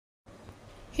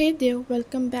Hey there,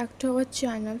 welcome back to our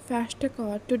channel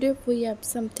FashDecor. Today we have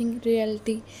something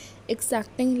reality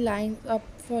exacting lined up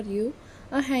for you.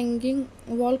 A hanging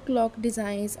wall clock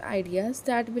designs ideas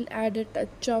that will add a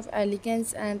touch of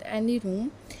elegance and any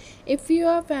room. If you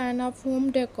are a fan of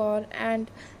home decor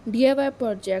and DIY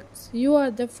projects, you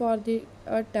are the for the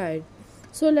tide.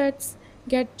 So let's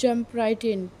get jump right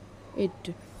in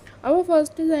it. Our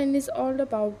first design is all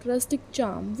about rustic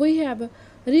charm. We have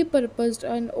repurposed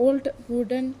an old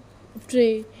wooden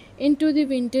tray into the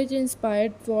vintage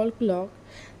inspired wall clock.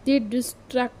 The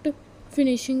distract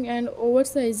finishing and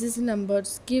oversized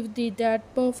numbers give the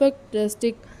that perfect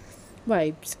rustic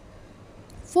vibes.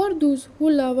 For those who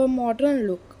love a modern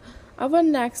look, our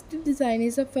next design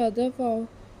is a feather for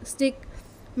stick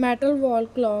metal wall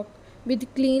clock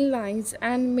with clean lines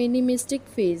and minimalistic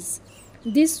face.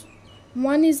 This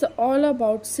one is all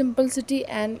about simplicity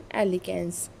and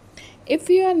elegance. If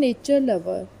you are a nature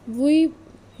lover, you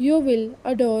will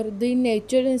adore the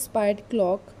nature inspired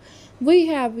clock. We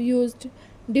have used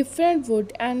different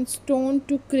wood and stone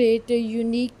to create a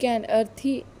unique and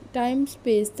earthy time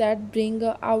space that bring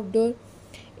a outdoor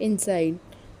inside.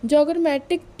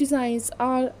 Geogrammatic designs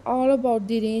are all about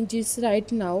the ranges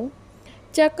right now.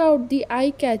 Check out the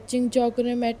eye-catching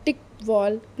geogrammatic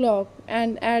wall clock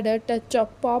and add a touch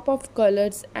of pop of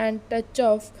colors and touch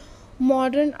of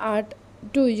modern art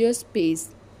to your space.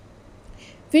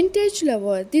 Vintage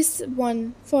lover, this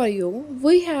one for you.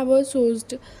 We have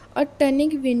sourced a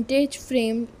stunning vintage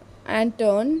frame and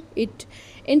turned it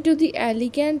into the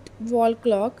elegant wall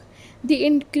clock. The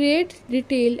intricate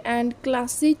detail and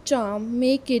classy charm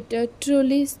make it a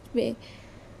truly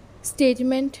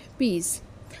statement piece.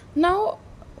 Now,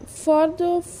 for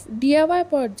the DIY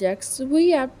projects,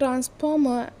 we have transformed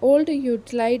our old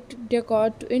utility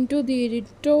decor into the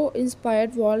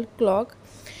retro-inspired wall clock.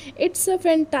 It's a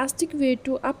fantastic way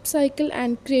to upcycle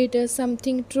and create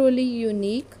something truly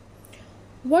unique.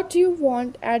 What you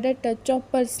want add a touch of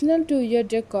personal to your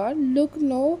decor. Look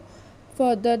no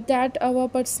further that our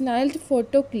personalized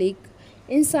photo click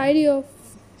inside your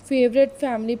favorite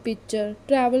family picture,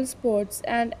 travel spots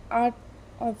and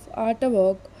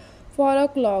artwork for a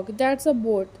clock that's a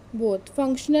both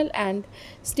functional and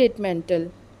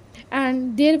statemental.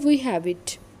 And there we have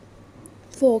it.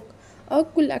 Folk, a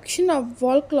collection of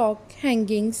wall clock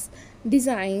hangings,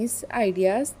 designs,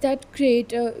 ideas that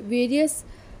create various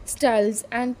styles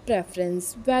and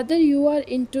preference. Whether you are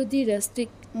into the rustic,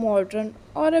 modern,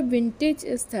 or a vintage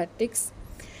aesthetics,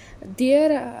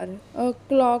 there are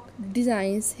clock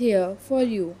designs here for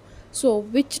you. So,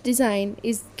 which design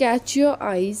is catch your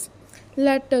eyes?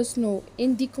 Let us know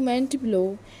in the comment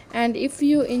below. And if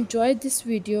you enjoyed this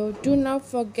video, do not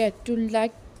forget to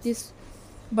like this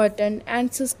button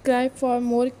and subscribe for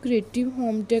more creative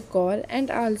home decor,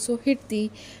 and also hit the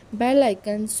bell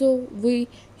icon so we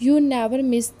you never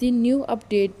miss the new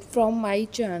update from my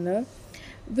channel.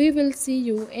 We will see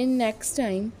you in next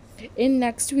time in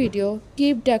next video.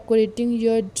 Keep decorating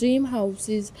your dream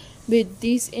houses with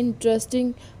these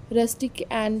interesting rustic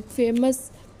and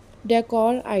famous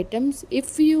decor items.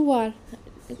 If you are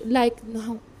like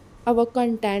now our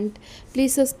content,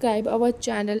 please subscribe our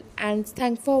channel, and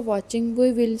thanks for watching.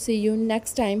 We will see you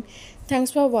next time. Thanks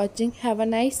for watching. Have a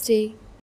nice day.